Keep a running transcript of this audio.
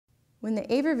When the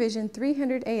AVer Vision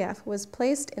 300 AF was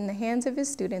placed in the hands of his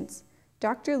students,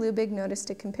 Dr. Lubig noticed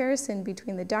a comparison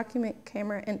between the document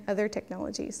camera and other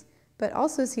technologies, but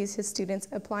also sees his students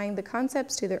applying the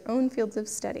concepts to their own fields of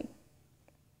study.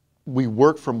 We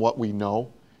work from what we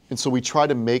know, and so we try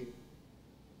to make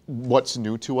what's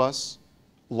new to us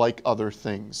like other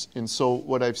things. And so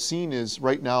what I've seen is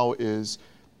right now is,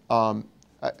 I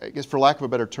guess for lack of a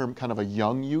better term, kind of a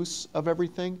young use of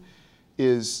everything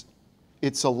is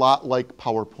it's a lot like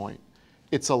PowerPoint.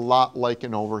 It's a lot like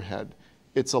an overhead.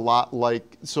 It's a lot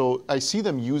like, so I see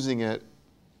them using it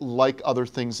like other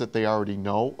things that they already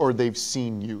know or they've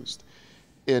seen used,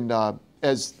 and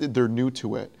as they're new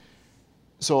to it.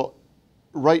 So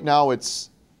right now it's,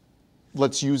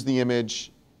 let's use the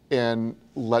image and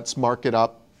let's mark it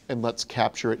up and let's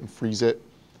capture it and freeze it.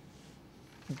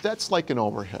 That's like an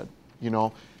overhead, you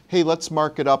know. Hey, let's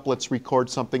mark it up, let's record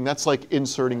something. That's like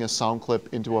inserting a sound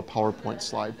clip into a PowerPoint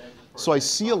slide. So I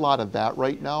see a lot of that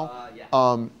right now.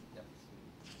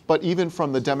 But even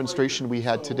from the demonstration we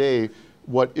had today,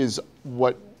 what is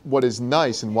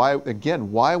nice and why, again,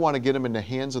 why I want to get them in the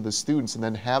hands of the students and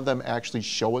then have them actually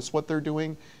show us what they're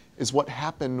doing is what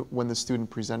happened when the student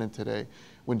presented today.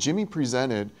 When Jimmy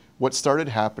presented, what started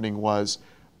happening was,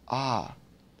 now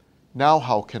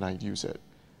how can I use it?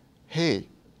 Hey,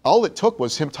 all it took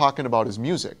was him talking about his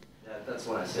music. Yeah, that's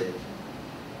what I saved.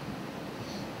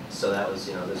 So that was,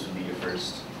 this would be your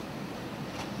first,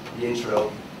 the intro,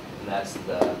 and that's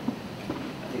the,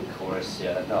 I think chorus,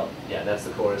 that's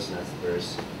the chorus and that's the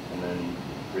verse, and then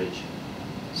bridge.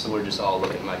 So we're just all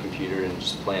looking at my computer and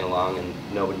just playing along,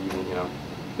 and nobody even,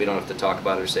 we don't have to talk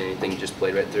about it or say anything, just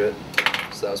played right through it.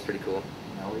 So that was pretty cool.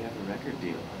 Now we have a record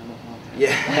deal. I don't know how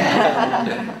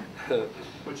Yeah.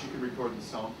 But you could record the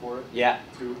sound for it? Yeah.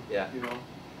 Too? Yeah.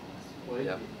 Well,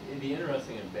 it'd be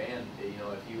interesting in band,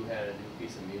 if you had a new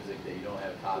piece of music that you don't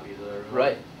have copies of.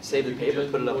 Right. Save the paper,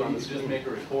 put it up on the screen. You could just make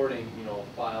a recording,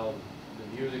 file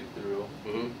the music through,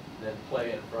 Mm-hmm. then play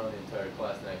it in front of the entire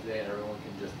class the next day, and everyone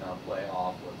can just now play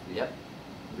off what's being. Yep.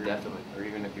 Definitely. Or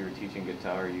even if you were teaching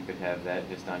guitar, you could have that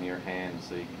just on your hand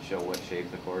so you could show what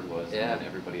shape the chord was, Yeah. and then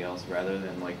everybody else, rather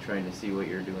than like trying to see what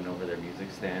you're doing over their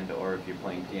music stand, or if you're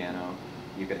playing piano,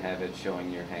 you could have it showing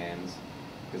your hands.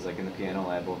 Because like in the piano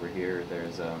lab over here,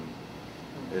 there's a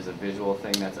visual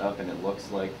thing that's up and it looks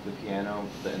like the piano,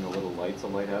 and the little lights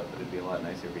will light up, but it'd be a lot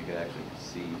nicer if you could actually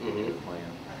see what you're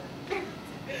playing.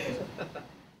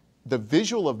 The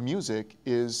visual of music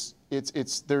is,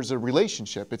 there's a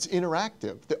relationship, it's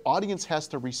interactive. The audience has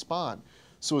to respond.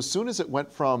 So as soon as it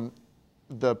went from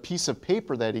the piece of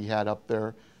paper that he had up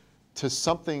there to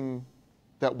something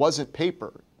that wasn't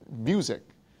paper, music,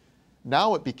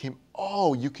 now it became,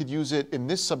 you could use it in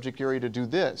this subject area to do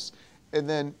this. And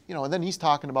then, and then he's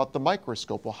talking about the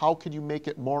microscope. Well, how could you make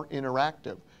it more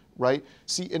interactive, right?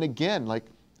 See, and again, like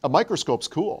a microscope's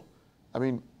cool. I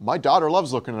mean, my daughter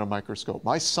loves looking at a microscope.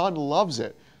 My son loves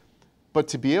it. But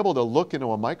to be able to look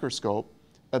into a microscope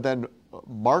and then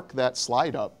mark that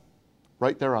slide up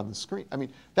right there on the screen, I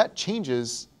mean, that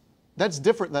changes, that's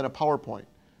different than a PowerPoint.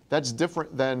 That's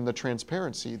different than the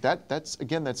transparency. That's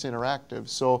interactive.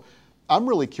 So I'm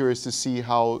really curious to see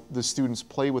how the students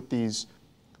play with these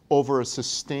over a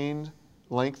sustained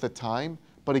length of time,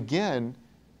 but again,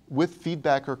 with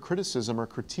feedback or criticism or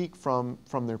critique from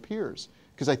their peers.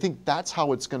 Because I think that's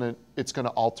how it's gonna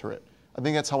alter it. I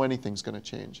think that's how anything's gonna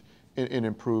change and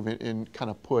improve and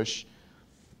kind of push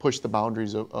the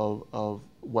boundaries of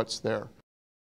what's there.